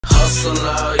Hustle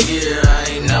all year,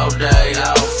 ain't no day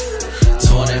off.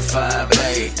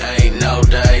 25/8, ain't no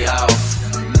day off.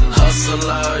 Hustle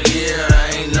all year,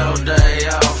 ain't no day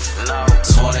off.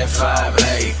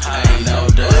 25/8, ain't no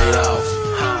day off.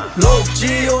 Low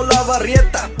G o la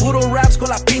barrieta, puro raps con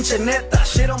la pinche neta.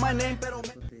 Shit on my name, pero.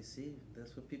 That's what they see.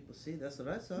 That's what people see. That's what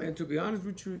I saw. Man, to be honest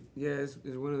with you, yeah, it's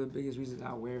one of the biggest reasons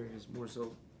I wear it. It's more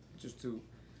so just to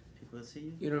People see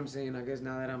you. You know what I'm saying? I guess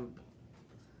now that I'm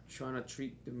trying to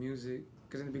treat the music,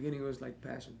 because in the beginning it was like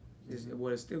passion.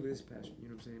 Well, it still is passion, you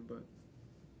know what I'm saying? But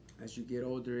as you get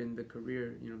older in the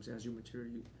career, you know what I'm saying, as you mature,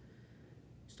 you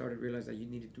start to realize that you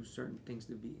need to do certain things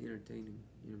to be entertaining,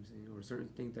 you know what I'm saying? Or certain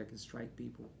things that can strike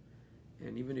people.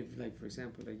 And even if, like, for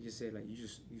example, like you say, like,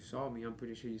 you saw me, I'm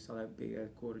pretty sure you saw that big ass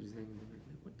quarter just hanging there.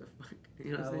 Like, what the fuck?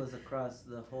 You know what I'm saying? I was across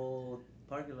the whole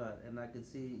parking lot, and I could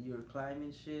see you were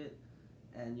climbing shit,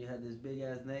 and you had this big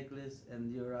ass necklace,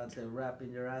 and you were out there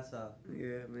rapping your ass off.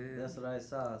 Yeah, man. That's what I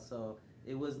saw. So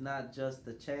it was not just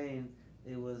the chain,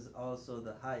 it was also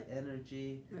the high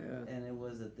energy, and it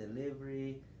was a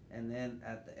delivery, and then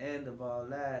at the end of all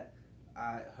that,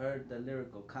 I heard the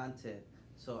lyrical content.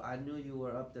 So I knew you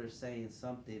were up there saying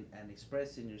something and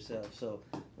expressing yourself. So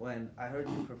when I heard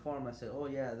you perform, I said, oh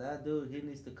yeah, that dude, he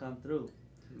needs to come through.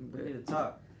 We need to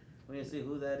talk. We need to see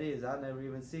who that is. I've never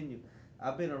even seen you.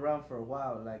 I've been around for a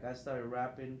while. Like, I started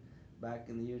rapping back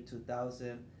in the year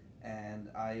 2000, and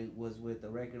I was with the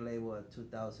record label at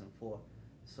 2004.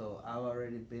 So I've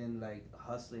already been like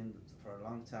hustling for a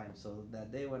long time. So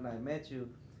that day when I met you,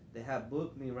 they had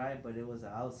booked me, right? But it was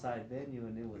an outside venue,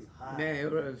 and it was hot. Man,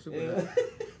 it was super hot.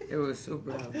 It was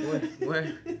super hot.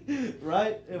 Boy.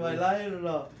 Right? Am I lying or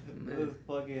no? Man. It was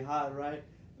fucking hot, right?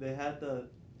 They had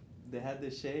the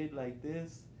shade like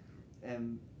this,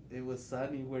 and it was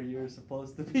sunny where you were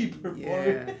supposed to be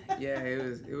performing. Yeah, it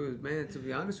was, man, to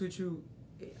be honest with you,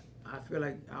 I feel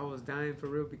like I was dying for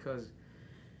real, because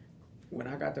when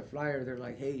I got the flyer, they're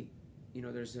like, hey, you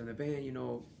know, there's an event, you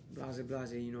know,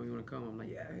 blase, you know, you want to come? I'm like,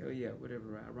 yeah, hell yeah,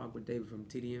 whatever. I rock with David from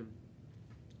TDM.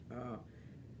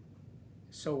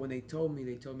 So when they told me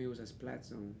it was a Splat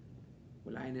Zone.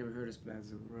 Well, I ain't never heard of Splat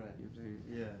Zone. Right. You know what I'm saying?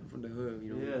 Yeah. I'm from the hood,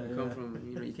 you know. Yeah, we come from,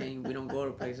 you know, we don't go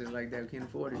to places like that. We can't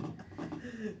afford it.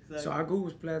 Exactly. So I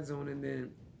Googled Splat Zone, and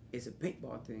then it's a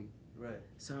paintball thing. Right.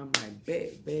 So I'm like,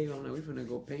 big, I'm like, we finna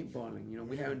go paintballing. You know,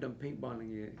 we haven't done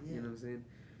paintballing yet. Yeah. You know what I'm saying?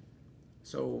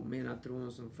 So, man, I threw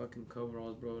on some fucking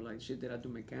coveralls, bro. Like, shit that I do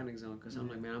mechanics on. Because I'm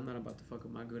like, man, I'm not about to fuck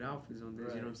up my good outfits on this.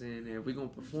 Right. You know what I'm saying? And if we're going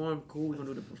to perform, cool. We're going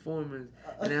to do the performance.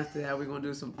 And after that, we're going to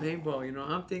do some paintball. You know,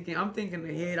 I'm thinking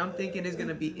ahead. I'm thinking it's going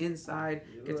to be inside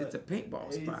because it's a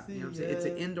paintball spot. You know what I'm saying? It's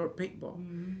an indoor paintball.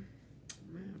 Mm-hmm.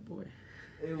 Man, boy.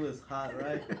 It was hot,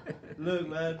 right? Look,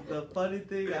 man, the funny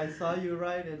thing, I saw you,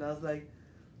 right? And I was like,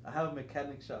 I have a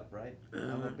mechanic shop, right?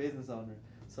 I'm a business owner.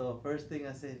 So first thing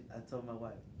I said, I told my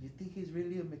wife, you think he's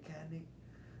really a mechanic?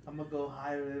 I'm going to go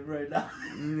hire him right now.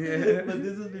 Yeah. But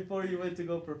this is before you went to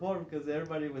go perform, because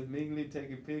everybody was mingling,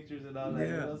 taking pictures and all that,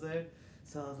 you know what I'm saying?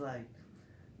 So I was like,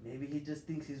 maybe he just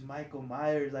thinks he's Michael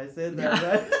Myers. I said that,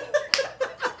 right?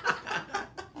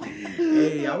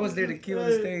 Hey, I was there to kill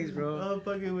the stage, bro. I'm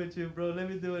fucking with you, bro. Let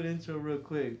me do an intro real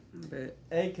quick.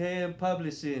 AKM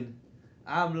Publishing.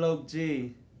 I'm Loc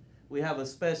G. We have a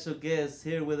special guest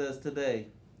here with us today.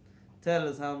 Tell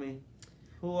us, homie,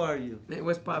 who are you? Man,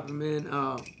 what's poppin', man?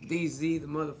 DZ, the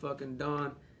motherfucking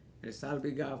Don, El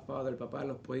Salve Godfather, El Papá de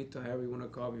los Pollitos, however you want to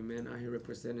call me, man. Out here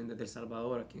representing the El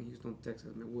Salvador, aquí in Houston,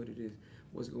 Texas, man. What it is,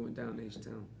 what's going down in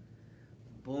H-Town.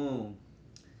 Boom.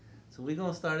 So we're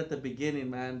going to start at the beginning,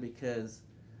 man, because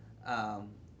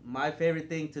my favorite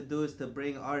thing to do is to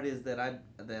bring artists that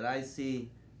I see,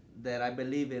 that I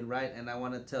believe in, right? And I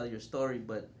want to tell your story,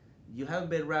 but you haven't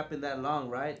been rapping that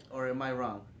long, right? Or am I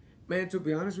wrong? Man, to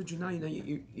be honest with you now,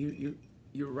 you know,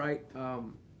 you're right. I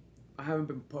haven't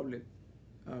been public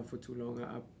for too long.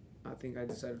 I think I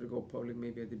decided to go public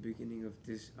maybe at the beginning of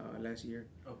this last year.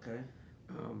 Okay.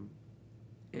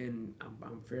 And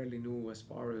I'm fairly new as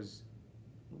far as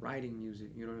writing music,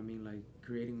 you know what I mean? Like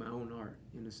creating my own art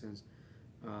in a sense.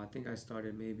 I think I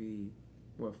started maybe,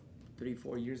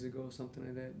 3-4 years ago, something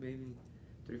like that, maybe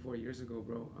 3-4 years ago,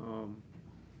 bro.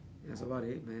 That's about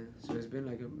it, man. So it's been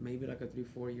like maybe like a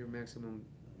 3-4 year maximum.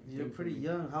 You're pretty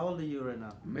young. How old are you right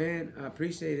now? Man, I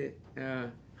appreciate it.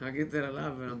 I get that a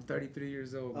lot, but I'm 33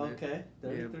 years old, man. Okay,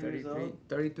 33 years old.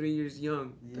 33 years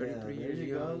young. Yeah, 33 years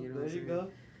young. Go. You know there what you I'm go.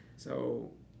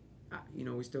 So, you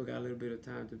know, we still got a little bit of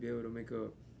time to be able to make a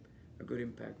good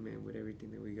impact, man, with everything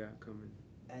that we got coming.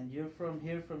 And you're from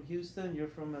here, from Houston? You're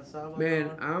from El Salvador?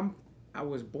 Man, I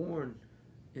was born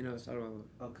in El Salvador.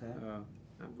 Okay.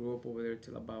 I grew up over there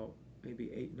till about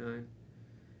maybe 8, 9.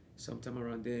 sometime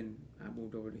around then, I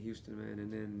moved over to Houston, man,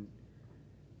 and then,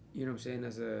 you know what I'm saying,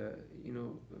 as a, you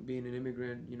know, being an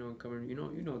immigrant, you know, coming, you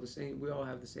know, the same, we all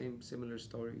have the same similar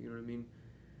story, you know what I mean?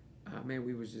 Man,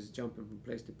 we was just jumping from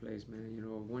place to place, man. You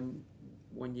know,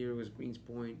 one year was Greens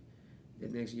Point, the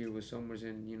next year was somewhere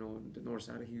in, you know, the north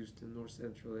side of Houston, north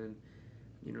central, and,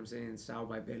 you know what I'm saying, south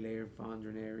by Bel Air,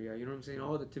 Fondren area, you know what I'm saying,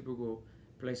 all the typical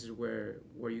places where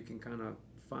you can kind of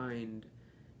find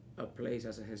a place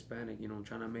as a Hispanic, you know,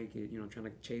 trying to make it, you know, trying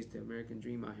to chase the American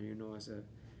dream out here, you know,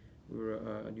 we were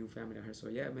a new family out here. So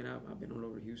yeah, man, I've been all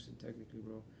over Houston technically,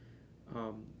 bro.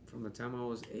 From the time I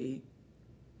was 8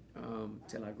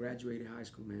 till I graduated high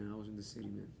school, man, I was in the city,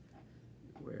 man,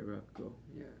 wherever I could go.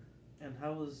 Yeah. And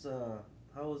how was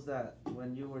that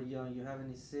when you were young? You have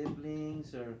any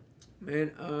siblings or?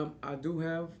 Man, I do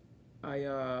have.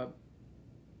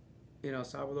 In El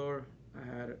Salvador, I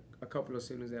had a couple of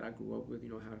siblings that I grew up with. You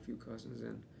know, I had a few cousins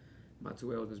and my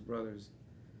 2 eldest brothers.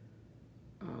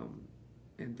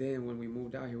 And then when we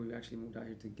moved out here, we actually moved out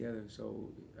here together. So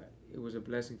it was a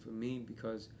blessing for me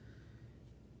because,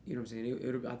 you know what I'm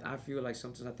saying, I feel like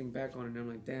sometimes I think back on it and I'm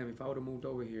like, damn, if I would have moved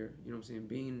over here, you know what I'm saying,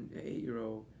 being an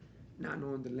 8-year-old, not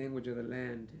knowing the language of the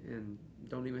land and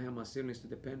don't even have my siblings to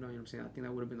depend on, you know what I'm saying, I think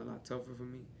that would have been a lot tougher for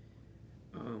me.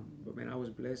 But man, I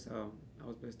was blessed. I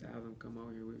was blessed to have them come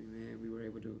out here with me, man. We were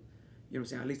able to, you know what I'm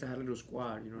saying, at least I had a little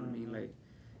squad, you know what I mean, like,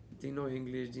 didn't know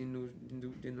English,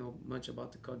 didn't know much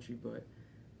about the country, but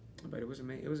it was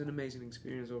an amazing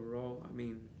experience overall. I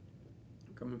mean,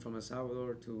 coming from El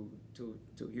Salvador to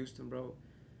Houston, bro.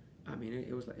 I mean,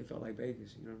 it felt like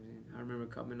Vegas. You know what I'm saying? I remember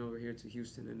coming over here to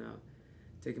Houston and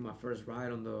taking my first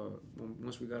ride on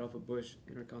once we got off of Bush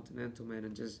Intercontinental, man,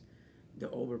 and just the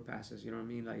overpasses. You know what I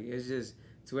mean? Like, it's just,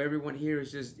 to everyone here,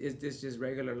 it's just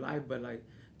regular life, but like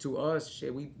to us,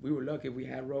 shit, we were lucky we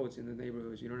had roads in the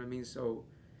neighborhoods. You know what I mean? So,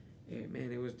 yeah,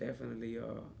 man, it was definitely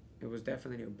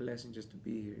a blessing just to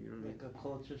be here. You know what I mean? Like a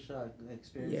culture shock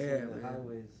experiencing the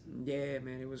highways. Yeah,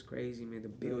 man, it was crazy, man. The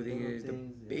buildings, the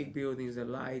big buildings, the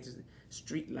lights,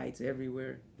 street lights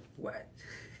everywhere. What?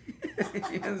 You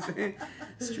know what I'm saying?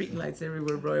 Street lights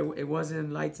everywhere, bro. It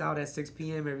wasn't lights out at 6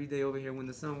 p.m. every day over here when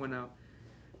the sun went out.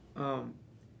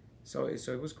 So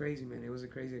it was crazy, man. It was a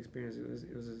crazy experience.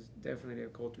 It was definitely a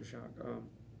culture shock.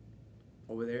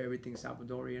 Over there, everything's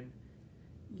Salvadorian.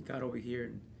 You got over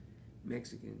here,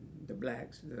 Mexican, the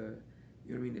blacks, you know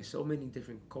what I mean? There's so many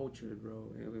different cultures, bro.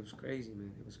 It was crazy,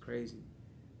 man. It was crazy.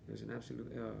 It was an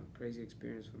absolute crazy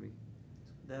experience for me.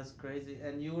 That's crazy.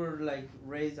 And you were like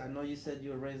raised, I know you said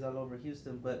you were raised all over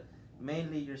Houston, but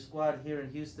mainly your squad here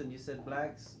in Houston, you said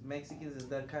blacks, Mexicans, is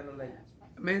that kind of like,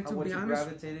 man, to be honest,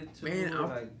 gravitated to?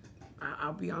 Man,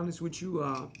 I'll be honest with you,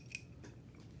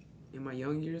 in my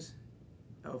young years,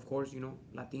 of course, you know,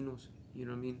 Latinos, you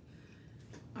know what I mean?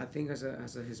 I think as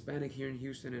a Hispanic here in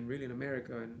Houston and really in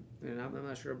America, and I'm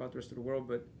not sure about the rest of the world,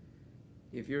 but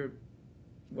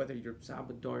whether you're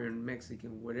Salvadorian,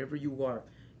 Mexican, whatever you are,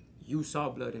 you saw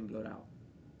Blood In, Blood Out.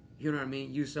 You know what I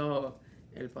mean? You saw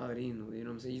El Padrino, you know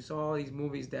what I'm saying? You saw all these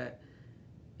movies that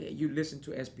you listen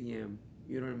to SPM,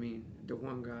 you know what I mean? The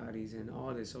Juan Gaudis and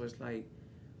all this. So it's like,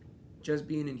 just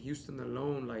being in Houston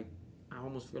alone, like, I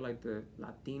almost feel like the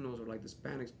Latinos or like the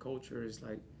Hispanic culture is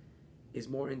like, is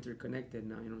more interconnected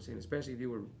now, you know what I'm saying? Especially if you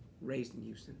were raised in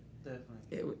Houston.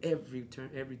 Definitely.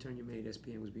 Every turn you made,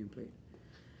 SPM was being played.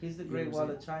 He's the Great Wall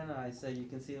of China, I say. You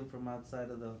can see him from outside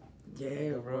of the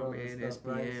bro, man, stuff,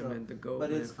 SPM, right? So, and the GOAT.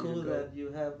 But it's cool that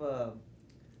you have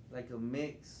like a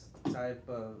mix type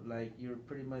of, like, you're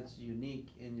pretty much unique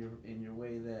in your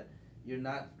way that you're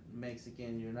not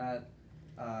Mexican, you're not.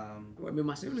 Well, I mean,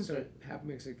 my siblings are half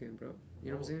Mexican, bro.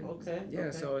 You know what I'm saying? Okay. Yeah,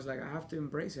 okay. So it's like I have to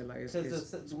embrace it. Like,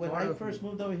 it's when I first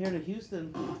moved over here to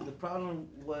Houston, the problem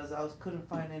was I couldn't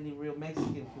find any real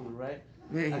Mexican food, right?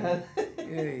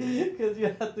 Because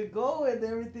you have to go and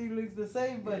everything looks the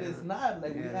same, but it's not.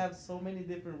 Like, we have so many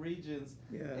different regions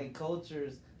and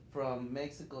cultures from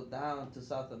Mexico down to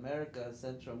South America,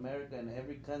 Central America, and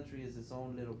every country is its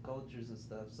own little cultures and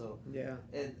stuff. So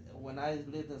when I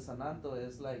lived in San Antonio,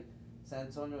 it's like San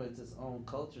Antonio, it's its own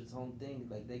culture, its own thing.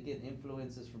 Like, they get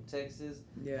influences from Texas,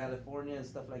 California, and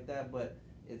stuff like that, but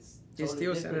it's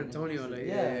still San Antonio. Like,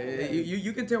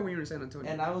 you can tell when you're in San Antonio.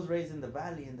 And I was raised in the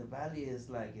Valley, and the Valley is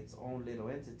like its own little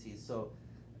entity. So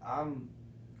I'm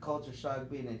culture shock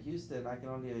being in Houston. I can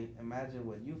only imagine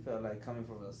what you felt like coming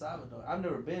from El Salvador. I've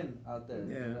never been out there.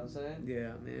 You know what I'm saying?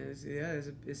 Yeah, man. It's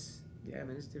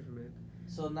different, man.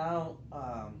 So now,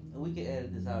 we can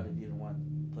edit this out if you don't want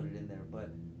to put it in there, but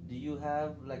do you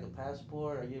have like a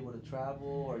passport? Are you able to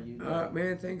travel? Are you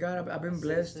man, thank God I've been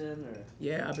blessed.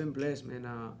 Yeah, I've been blessed, man.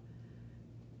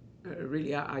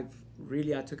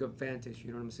 I took advantage.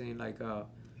 You know what I'm saying? Like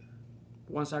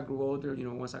once I grew older, you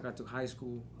know, once I got to high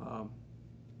school,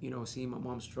 you know, seeing my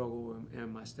mom struggle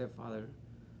and my stepfather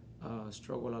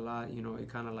struggle a lot, you know, it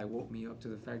kind of like woke me up to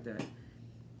the fact that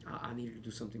I needed to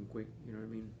do something quick. You know what I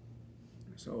mean?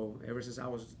 So ever since I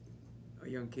was a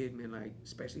young kid, man, like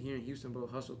especially here in Houston, bro,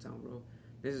 hustle town, bro.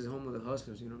 This is home of the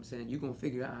hustlers. You know what I'm saying? You gonna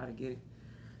figure out how to get it.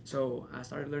 So I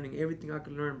started learning everything I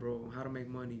could learn, bro, how to make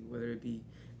money, whether it be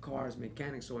cars,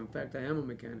 mechanics. So in fact, I am a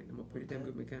mechanic. I'm a pretty damn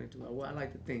good mechanic too. Well, I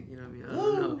like to think, you know what I mean? I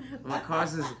don't know.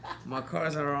 My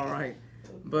cars are all right,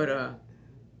 but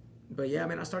yeah,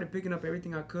 man, I started picking up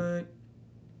everything I could.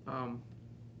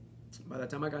 By the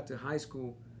time I got to high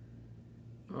school,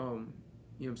 you know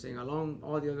what I'm saying, along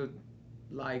all the other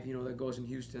life, you know, that goes in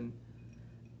Houston,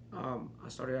 I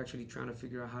started actually trying to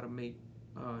figure out how to make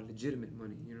legitimate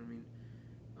money. You know what I mean?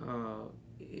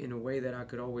 In a way that I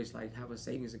could always like have a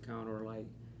savings account or like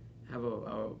have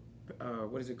a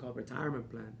what is it called, retirement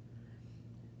plan.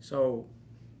 So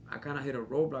I kind of hit a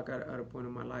roadblock at a point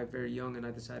in my life very young, and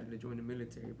I decided to join the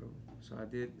military, bro. So I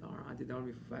did the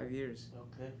Army for 5 years.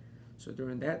 Okay. So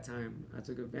during that time, I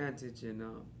took advantage and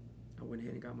I went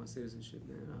ahead and got my citizenship,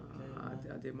 man.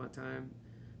 I did my time,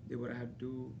 did what I had to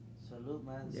do. Salute,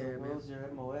 man. Yeah, so what man. was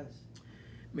your MOS?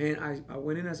 Man, I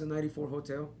went in as a 94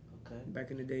 hotel. Okay.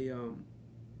 Back in the day,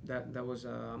 that was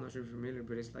I'm not sure if you're familiar,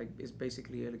 but it's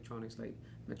basically electronics, like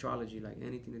metrology, like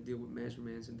anything to deal with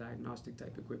measurements and diagnostic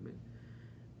type equipment.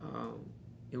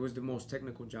 It was the most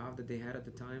technical job that they had at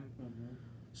the time. Mm-hmm.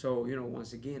 So, you know,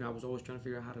 once again, I was always trying to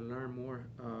figure out how to learn more.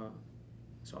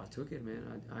 So I took it,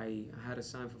 man. I had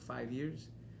assigned for 5 years.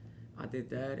 I did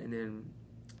that, and then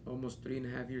almost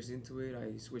 3.5 years into it,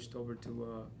 I switched over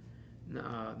to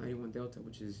 91 Delta,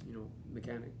 which is, you know,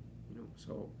 mechanic, you know.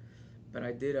 So, but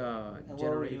I did And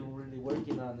what were you really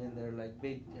working on in there? Like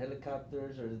big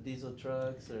helicopters or diesel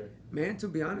trucks or? Man, to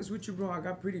be honest with you, bro, I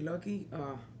got pretty lucky.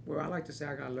 Well, I like to say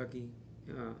I got lucky.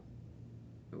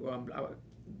 Well,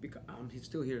 I'm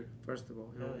still here, first of all.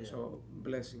 You know, yeah. so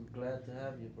blessing. Glad to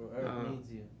have you, bro. Earth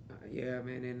needs you. Yeah,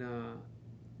 man. And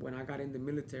when I got in the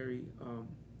military,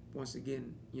 once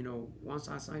again, you know, once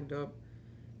I signed up,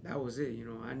 that was it. You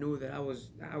know, I knew that I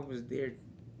was there,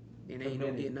 and ain't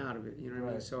no getting out of it. You know what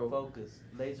I mean? So focus,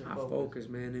 laser focus. I focused,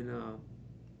 man, and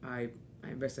I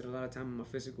invested a lot of time in my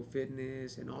physical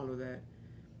fitness and all of that.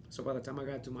 So by the time I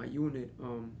got to my unit,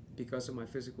 because of my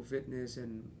physical fitness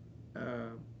and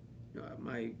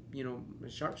my, you know,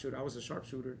 sharpshooter, I was a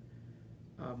sharpshooter.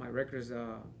 My records,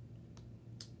 the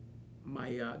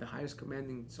highest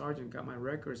commanding sergeant got my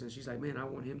records, and she's like, man, I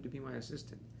want him to be my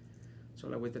assistant. So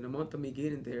like within a month of me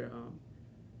getting there,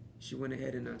 she went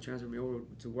ahead and transferred me over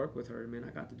to work with her. Man, I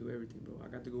got to do everything, bro. I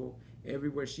got to go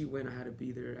everywhere she went. I had to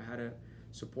be there. I had to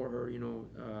support her, you know,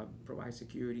 provide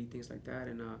security, things like that.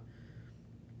 And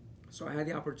so I had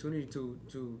the opportunity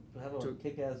to have a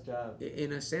kick-ass job.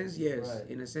 In a sense, yes. Right.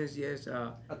 In a sense, yes.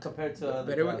 Compared to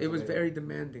other but jobs, it was very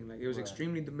demanding. Like it was right.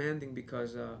 extremely demanding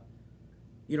because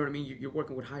you know what I mean. You're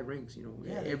working with high ranks. You know,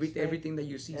 yeah, everything that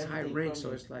you see is high ranks.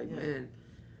 So it's like, man.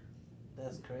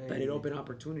 That's crazy. But it opened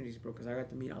opportunities, bro, because I got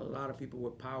to meet a lot of people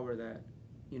with power that,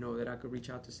 you know, that I could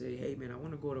reach out to say, hey, man, I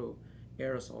want to go to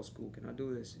aerosol school. Can I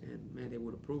do this? And, man, they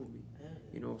would approve me. Yeah.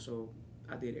 You know, so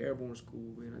I did airborne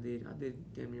school, man. I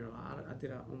did damn near a lot. I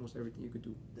did almost everything you could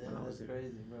do when I was there. That's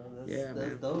crazy, bro. That's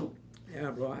man. dope. Yeah,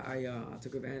 bro. I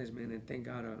took advantage, man, and thank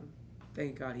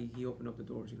God he opened up the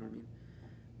doors, you know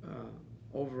what I mean?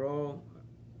 Overall,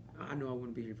 I know I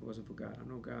wouldn't be here if it wasn't for God. I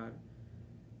know God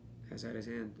has had his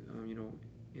hand, you know,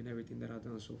 in everything that I've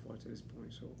done so far to this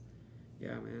point. So,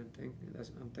 yeah, man,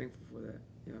 I'm thankful for that.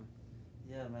 Yeah.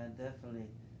 Yeah, man, definitely.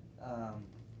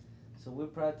 So we're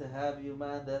proud to have you,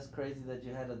 man. That's crazy that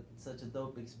you had such a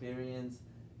dope experience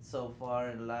so far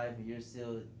in life. You're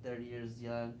still 30 years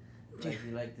young, like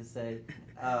you like to say.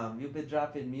 You've been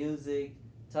dropping music.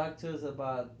 Talk to us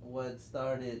about what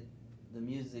started the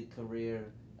music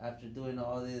career after doing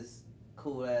all this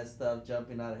cool ass stuff,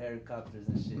 jumping out of helicopters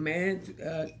and shit. Man,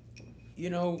 you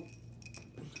know,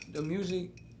 the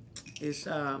music is,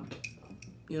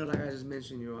 you know, like I just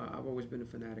mentioned, you know, I've always been a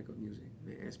fanatic of music.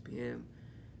 Man, SPM,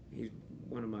 he's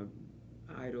one of my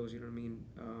idols, you know what I mean?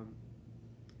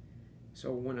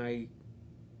 So when I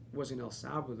was in El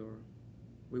Salvador,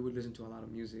 we would listen to a lot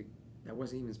of music that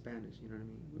wasn't even Spanish, you know what I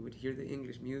mean? We would hear the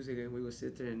English music and we would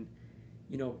sit there and,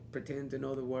 you know, pretend to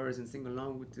know the words and sing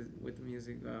along with the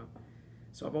music.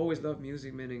 So I've always loved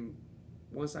music, man, and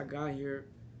once I got here,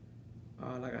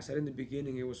 like I said in the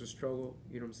beginning, it was a struggle,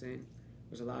 you know what I'm saying?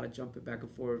 There was a lot of jumping back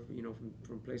and forth, you know,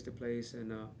 from place to place,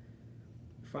 and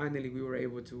finally we were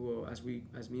able to, as me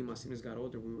and my siblings got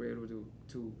older, we were able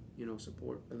to you know,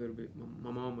 support a little bit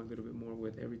my mom a little bit more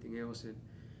with everything else, and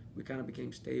we kind of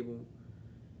became stable,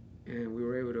 and we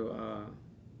were able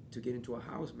to get into a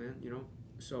house, man, you know.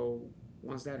 So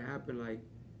once that happened, like,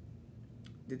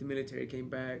 did the military, came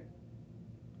back,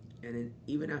 and then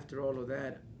even after all of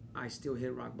that, I still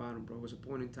hit rock bottom, bro. It was a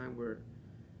point in time where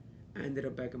I ended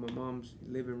up back in my mom's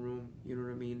living room, you know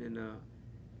what I mean, and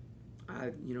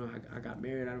I got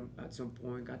married at some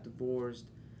point, got divorced,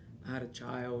 I had a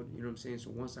child, you know what I'm saying.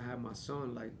 So once I had my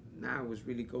son, like, now it was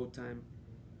really go time.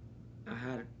 I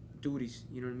had duties,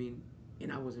 you know what I mean,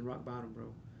 and I was in rock bottom,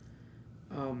 bro.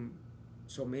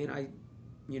 So man, I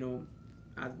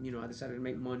decided to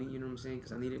make money, you know what I'm saying,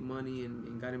 because I needed money,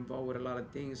 and got involved with a lot of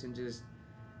things, and just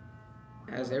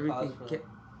as everything kept.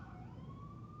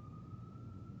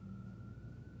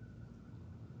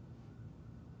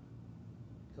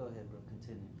 Go ahead, bro.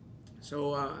 Continue.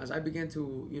 So as I began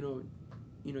to,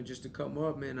 just to come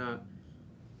up, man, I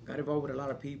got involved with a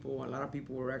lot of people. A lot of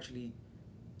people were actually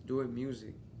doing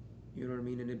music, you know what I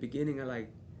mean. In the beginning, I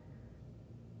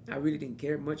really didn't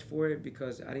care much for it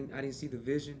because I didn't see the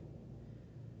vision.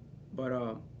 But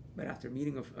after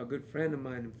meeting a good friend of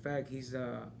mine, in fact, he's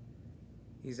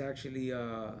actually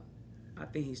I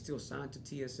think he's still signed to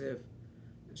TSF.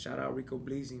 Shout out Rico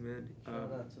Bleezy, man.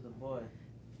 Shout out to the boy.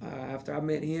 After I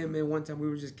met him, man, one time we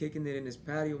were just kicking it in his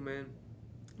patio, man.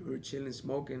 We were chilling,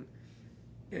 smoking,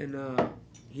 and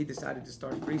he decided to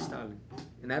start freestyling.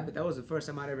 And that was the first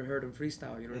time I'd ever heard him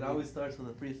freestyle. You know, it always starts with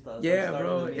a freestyle. Yeah,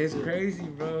 bro, it's crazy,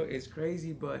 bro. It's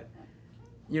crazy, but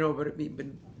but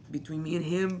between me and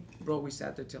him, bro, we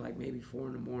sat there till like maybe 4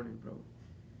 a.m, bro.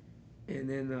 And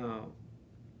then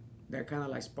that kind of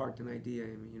like sparked an idea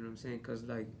in me. You know what I'm saying? Cause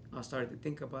like I started to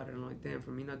think about it, and I'm like, damn, for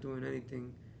me not doing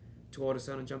anything, to all of a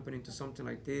sudden jumping into something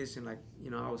like this, and like,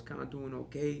 I was kind of doing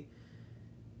okay.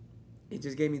 It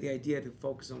just gave me the idea to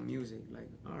focus on music. Like,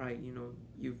 all right,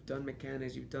 you've done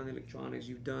mechanics, you've done electronics,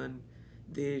 you've done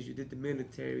this, you did the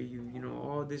military,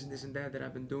 all this and that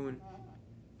I've been doing.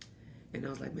 And I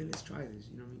was like, man, let's try this,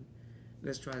 you know what I mean?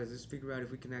 Let's try this, let's figure out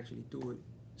if we can actually do it.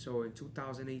 So in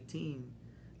 2018,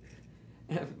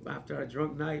 after a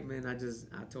drunk night, man, I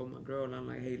told my girl, I'm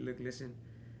like, hey, look, listen,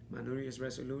 my New Year's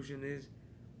resolution is,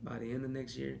 by the end of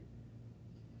next year,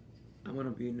 I'm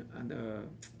gonna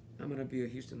be a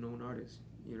Houston known artist.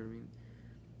 You know what I mean?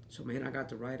 So man, I got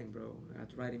to writing, bro. I got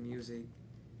to writing music,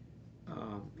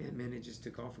 and man, it just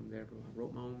took off from there, bro. I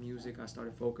wrote my own music. I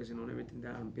started focusing on everything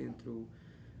that I've been through,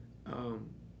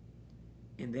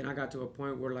 and then I got to a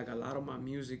point where like a lot of my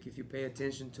music, if you pay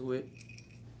attention to it,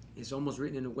 it's almost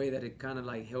written in a way that it kind of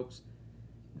like helps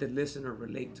the listener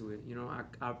relate to it.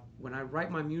 When I write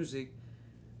my music,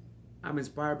 I'm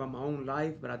inspired by my own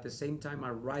life, but at the same time,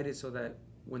 I write it so that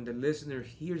when the listener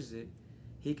hears it,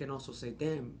 he can also say,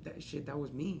 damn, that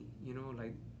was me,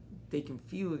 like they can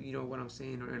feel, what I'm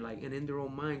saying, or like, and in their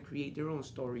own mind, create their own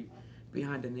story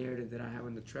behind the narrative that I have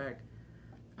in the track.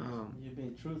 You're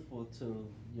being truthful to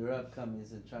your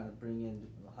upcomings and trying to bring in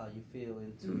how you feel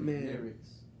into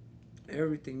lyrics.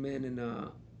 Everything, man, and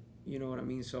you know what I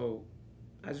mean? So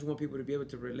I just want people to be able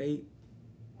to relate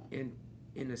and,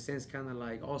 in a sense, kind of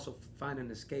like also find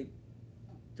an escape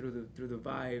through the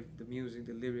vibe, the music,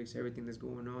 the lyrics, everything that's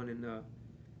going on. And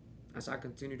as I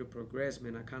continue to progress,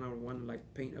 man, I kind of want to like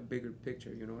paint a bigger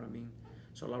picture. You know what I mean?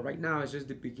 So like right now, it's just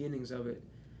the beginnings of it.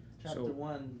 Chapter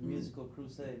 1, musical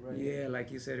crusade, right? Yeah, like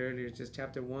you said earlier, it's just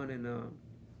chapter 1, and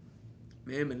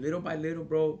man, little by little,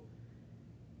 bro.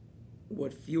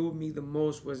 What fueled me the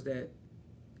most was that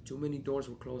too many doors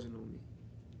were closing on me.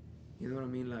 You know what I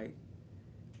mean? Like,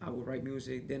 I would write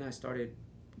music, then I started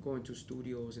going to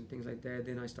studios and things like that.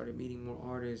 Then I started meeting more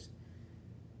artists.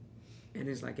 And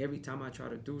it's like every time I try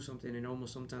to do something, it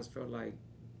almost sometimes felt like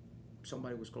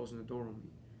somebody was closing the door on me.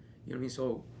 You know what I mean?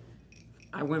 So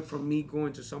I went from me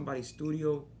going to somebody's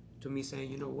studio to me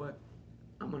saying, you know what?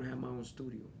 I'm going to have my own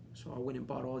studio. So I went and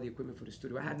bought all the equipment for the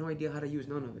studio. I had no idea how to use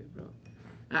none of it, bro.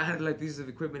 I had like pieces of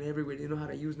equipment everywhere. Didn't know how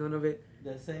to use none of it.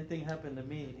 The same thing happened to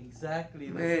me. Exactly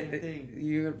the same thing.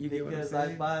 You get what I'm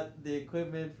saying? I bought the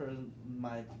equipment for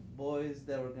my boys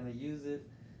that were gonna use it,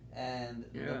 and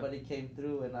nobody came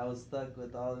through, and I was stuck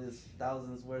with all this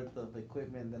thousands worth of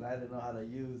equipment that I didn't know how to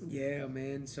use. Yeah,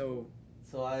 man. So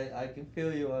I can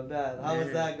feel you on that. How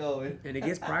is that going? And it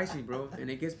gets pricey, bro. And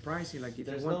it gets pricey. Like if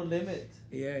there's you want, no limit.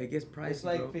 Yeah, it gets pricey. It's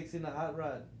like bro. fixing a hot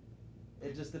rod.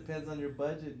 It just depends on your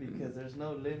budget because there's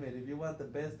no limit. If you want the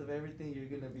best of everything, you're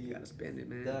gonna be. You gotta spend it,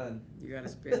 man. Done. You gotta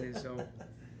spend it. So,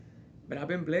 but I've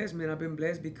been blessed, man. I've been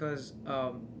blessed because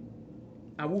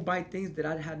I would buy things that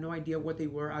I had no idea what they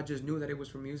were. I just knew that it was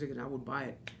for music, and I would buy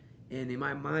it. And in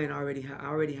my mind, I already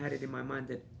had it in my mind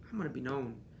that I'm gonna be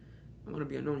known. I want to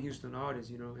be a known Houston artist,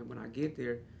 you know. And when I get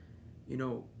there, you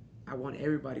know, I want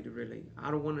everybody to relate. I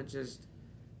don't want to just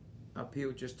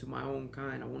appeal just to my own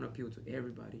kind. I want to appeal to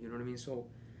everybody. You know what I mean? So,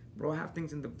 bro, I have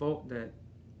things in the vault that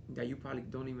you probably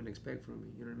don't even expect from me.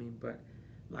 You know what I mean? But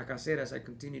like I said, as I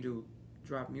continue to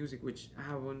drop music, which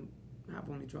I've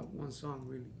only dropped one song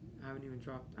really. I haven't even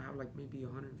dropped. I have like maybe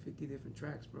 150 different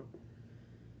tracks, bro.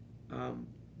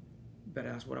 But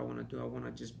that's what I want to do. I want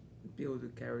to just build a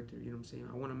character. You know what I'm saying?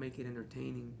 I want to make it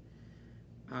entertaining.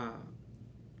 I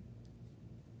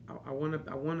want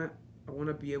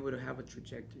to be able to have a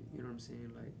trajectory. You know what I'm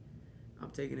saying? Like,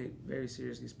 I'm taking it very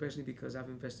seriously, especially because I've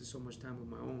invested so much time with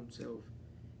my own self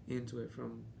into it,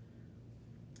 from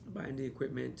buying the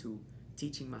equipment to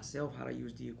teaching myself how to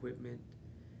use the equipment.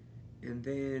 And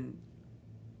then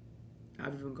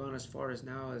I've even gone as far as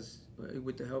now as,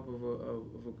 with the help of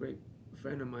a great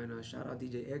friend of mine, shout out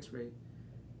DJ X-Ray.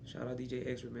 Shout out DJ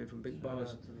X-Ray, man, from Big Boss.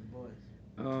 Shout out to the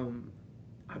boys.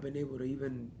 I've been able to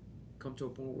even come to a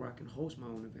point where I can host my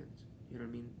own events. You know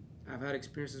what I mean? I've had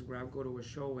experiences where I go to a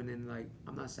show and then, like,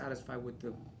 I'm not satisfied with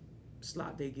the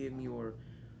slot they give me, or,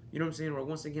 you know what I'm saying? Or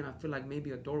once again, I feel like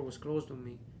maybe a door was closed on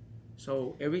me.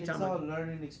 So every time it's all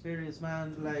learning experience,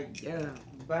 man. Like, yeah,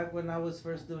 back when I was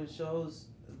first doing shows,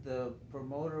 the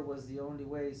promoter was the only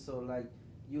way. So, like,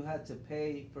 you had to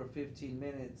pay for 15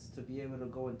 minutes to be able to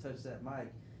go and touch that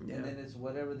mic. Yeah. And then it's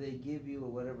whatever they give you or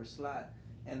whatever slot.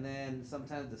 And then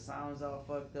sometimes the sound's all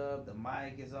fucked up, the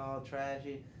mic is all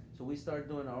trashy. So we started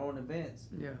doing our own events.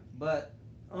 Yeah. But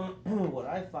what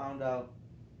I found out,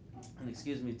 and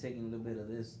excuse me taking a little bit of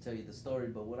this to tell you the story,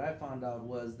 but what I found out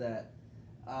was that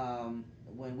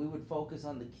when we would focus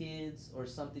on the kids or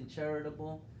something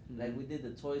charitable, like we did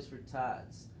the Toys for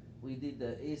Tots, we did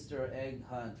the Easter egg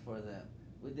hunt for them,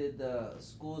 we did the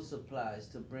school supplies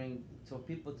to bring to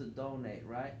people to donate,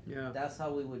 right? Yeah. That's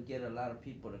how we would get a lot of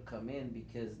people to come in,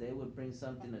 because they would bring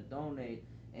something to donate.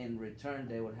 In return,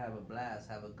 they would have a blast,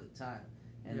 have a good time.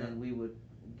 And then we would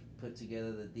put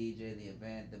together the DJ, the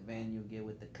event, the venue, get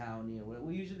with the county. Or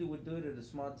we usually would do it at a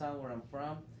small town where I'm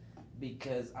from,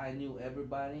 because I knew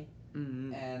everybody.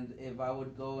 Mm-hmm. And if I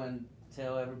would go and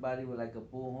tell everybody with like a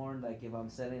bullhorn, like if I'm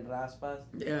selling raspas,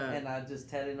 Yeah. and I'm just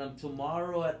telling them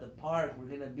tomorrow at the park we're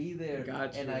gonna be there,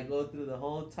 Gotcha. and I go through the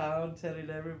whole town telling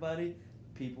everybody,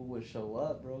 people would show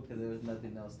up, bro, because there was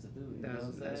nothing else to do. You know what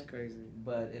I'm That's saying? crazy.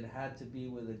 But it had to be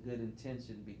with a good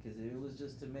intention, because if it was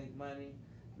just to make money,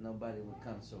 nobody would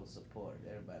come show support.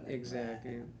 Everybody like,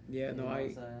 Exactly. "Ah." Yeah. You No, know what I'm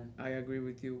I saying? agree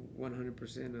with you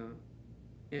 100%.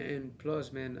 And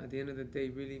plus, man, at the end of the day,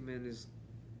 really, man, is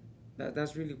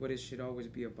that's really what it should always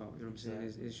be about. You know what I'm saying?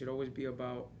 Exactly. It should always be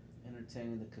about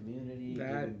Entertaining the community,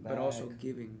 that, giving but also back.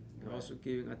 giving. Right. Also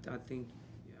giving. I think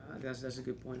that's a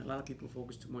good point. A lot of people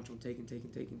focus too much on taking.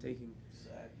 Exactly. You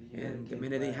gotta And the give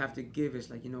minute they back. have to give, it's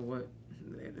like, you know what?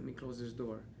 Let me close this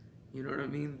door. You know what I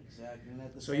mean? Exactly. And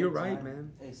at the So same you're right, time,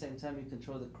 man. At the same time, you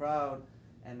control the crowd,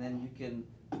 and then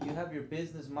you have your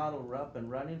business model up and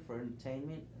running for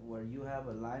entertainment, where you have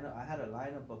a lineup. I had a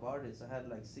lineup of artists. I had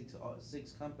like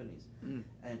six companies,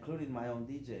 including my own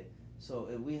DJ. So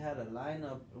if we had a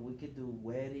lineup, we could do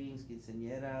weddings,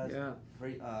 quinceañeras, Yeah.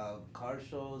 free car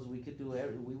shows. We could do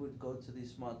we would go to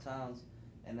these small towns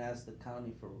and ask the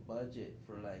county for a budget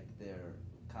for like their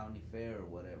county fair or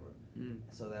whatever.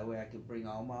 So that way I could bring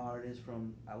all my artists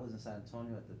from, I was in San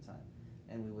Antonio at the time,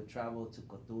 and we would travel to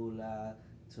Cotula,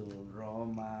 to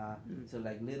Roma, to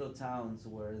like little towns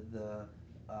where the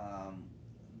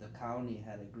county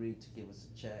had agreed to give us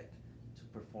a check to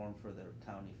perform for their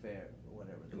county fair or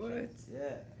whatever. What? Fest.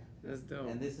 Yeah. That's dope.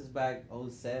 And this is back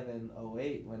 07,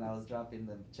 08 when I was dropping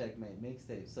the Checkmate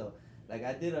mixtape. So like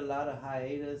I did a lot of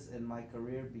hiatus in my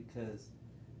career because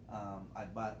I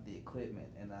bought the equipment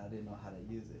and I didn't know how to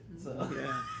use it. So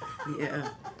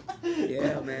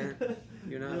Yeah, man.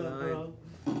 You're not lying. Bro.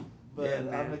 But Yeah,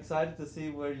 man. I'm excited to see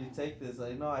where you take this.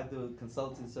 I know I do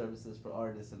consulting services for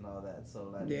artists and all that. So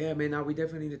like Yeah, man. Now we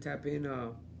definitely need to tap in.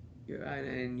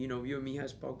 And you know, you and me have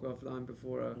spoke offline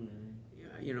before.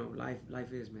 You know,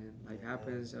 life is, man. Life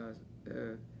happens.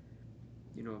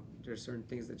 You know, there's certain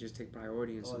things that just take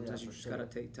priority, and sometimes you just gotta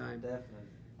take time.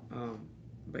 Definitely.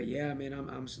 But yeah, man,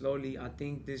 I'm slowly. I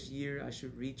think this year I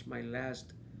should reach my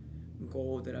last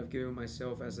goal that I've given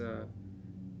myself as a,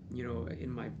 you know,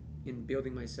 in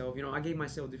building myself. You know, I gave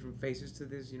myself different phases to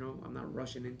this. You know, I'm not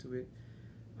rushing into it.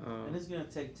 And it's gonna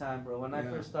take time, bro. When I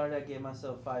first started, I gave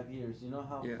myself 5 years. You know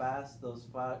how fast those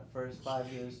first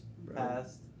 5 years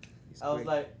passed? I was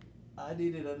like, I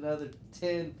needed another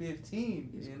 10,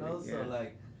 15, you know? So,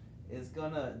 like, it's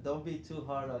gonna, don't be too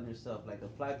hard on yourself. Like,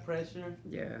 apply pressure,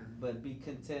 Yeah. but be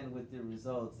content with your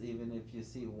results, even if you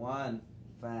see one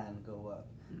fan go up.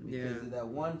 Yeah. Because that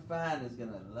one fan is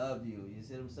gonna love you. You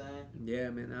see what I'm saying? Yeah,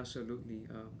 man, absolutely,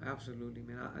 absolutely,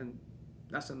 man. And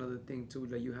that's another thing too.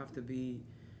 Like you have to engage.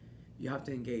 You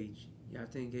have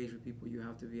to engage with people. You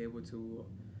have to be able to,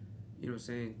 you know, what I'm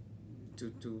saying,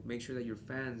 to make sure that your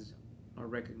fans are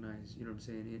recognized. You know what I'm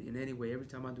saying? In any way. Every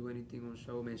time I do anything on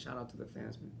show, man, shout out to the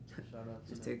fans, man. Shout out to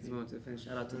Just them take this moment to the fans.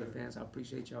 Shout out to the Sure. fans. I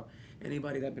appreciate y'all.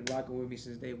 Anybody that been rocking with me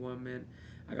since day one, man.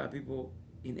 I got people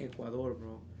in Ecuador,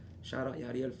 bro. Shout out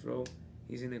Yariel Fro.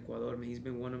 He's in Ecuador, man. He's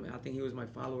been one of, I think he was my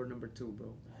follower number 2,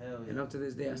 bro. Hell yeah. And up to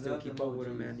this day, I still Nothing keep up with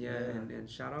him, emojis, man. Yeah, yeah. And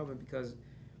shout out, man, because,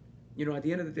 you know, at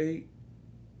the end of the day,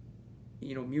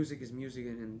 you know, music is music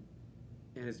and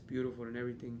it's beautiful and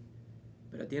everything.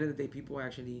 But at the end of the day, people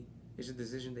actually, it's a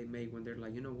decision they make when they're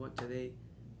like, you know what, today,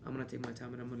 I'm going to take my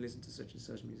time and I'm going to listen to such and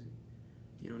such music.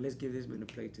 You know, let's give this man a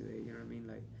play today. You know what I mean?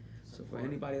 Like, so for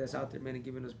anybody that's out there, man, and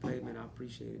giving us play, man, I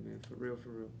appreciate it, man. For real, for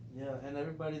real. Yeah, and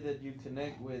everybody that you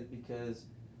connect with, because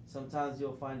sometimes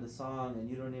you'll find a song and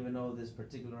you don't even know this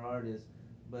particular artist,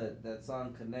 but that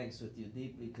song connects with you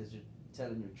deeply because you're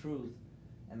telling your truth.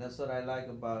 And that's what I like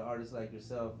about artists like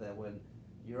yourself, that when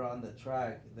you're on the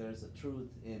track, there's a truth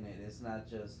in it. It's not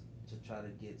just to try to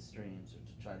get streams or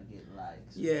to try to get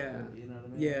likes. Yeah. You know what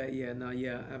I mean?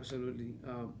 Yeah, absolutely.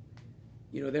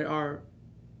 You know, there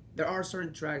are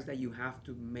certain tracks that you have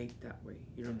to make that way.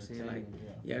 You know what I'm saying? Like,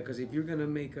 yeah, because if you're gonna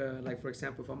make like for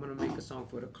example, if I'm gonna make a song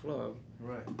for the club,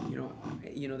 right?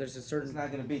 You know, there's a certain. It's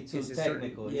not gonna be too it's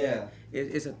technical. Certain,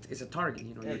 it's a target.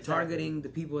 You know, you're targeting the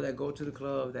people that go to the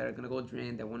club, that are gonna go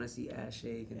drink, that want to see ass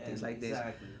shake and things like this.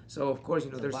 So of course,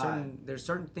 you know, there's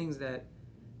certain things that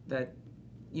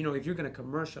you know, if you're gonna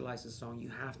commercialize a song, you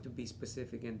have to be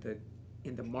specific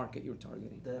in the market you're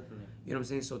targeting. Definitely. You know what I'm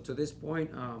saying? So to this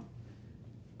point,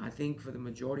 I think for the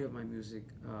majority of my music,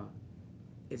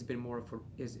 it's been more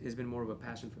of a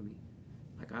passion for me.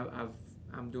 Like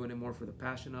I'm doing it more for the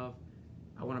passion of,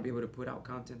 I want to be able to put out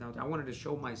content out. I wanted to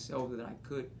show myself that I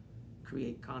could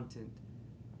create content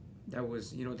that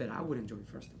was, you know, that I would enjoy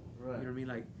first of all. Right. You know what I mean?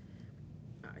 Like,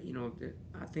 you know,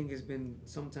 I think it's been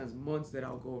sometimes months that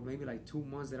I'll go, maybe like 2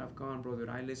 months that I've gone, bro, that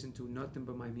I listen to nothing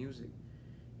but my music.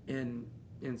 And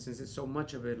since it's so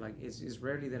much of it, like it's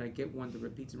rarely that I get one that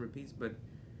repeats and repeats, but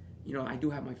you know, I do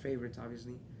have my favorites,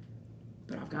 obviously.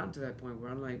 But I've gotten to that point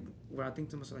where where I think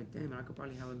to myself, like, damn, man, I could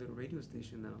probably have a little radio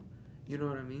station now. You know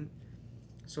what I mean?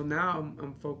 So now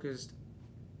I'm focused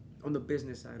on the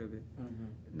business side of it. Mm-hmm.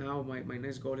 Now my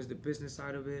next goal is the business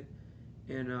side of it,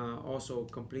 and also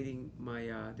completing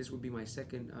my, this would be my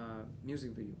second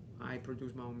music video. I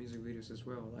produce my own music videos as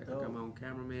well. Like, I got my own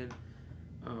cameraman.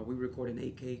 We record in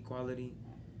 8K quality.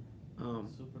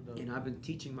 Super dope. And I've been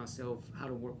teaching myself how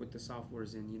to work with the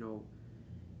softwares, and you know,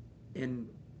 and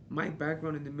my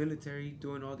background in the military,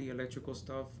 doing all the electrical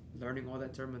stuff, learning all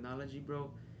that terminology,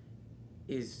 bro,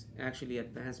 is actually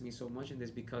advanced me so much in this,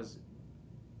 because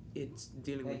it's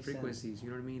dealing with frequencies. You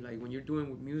know what I mean? Like when you're doing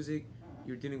with music,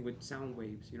 you're dealing with sound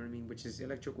waves. You know what I mean? Which is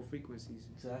electrical frequencies.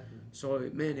 Exactly. So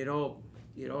man, it all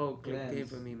clicked in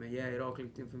for me, man. Yeah, it all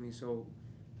clicked in for me. So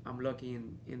I'm lucky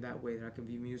in that way, that I can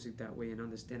view music that way and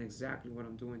understand exactly what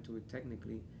I'm doing to it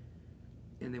technically.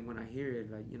 And then when I hear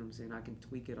it, like, you know what I'm saying, I can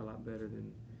tweak it a lot better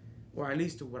than, or at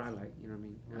least to what I like, you know what I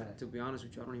mean? Right. To be honest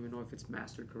with you, I don't even know if it's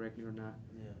mastered correctly or not.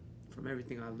 Yeah. From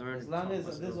everything I learned. As long as,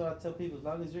 this is what I tell people, as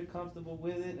long as you're comfortable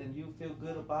with it and you feel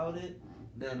good about it,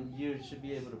 then you should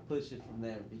be able to push it from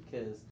there, because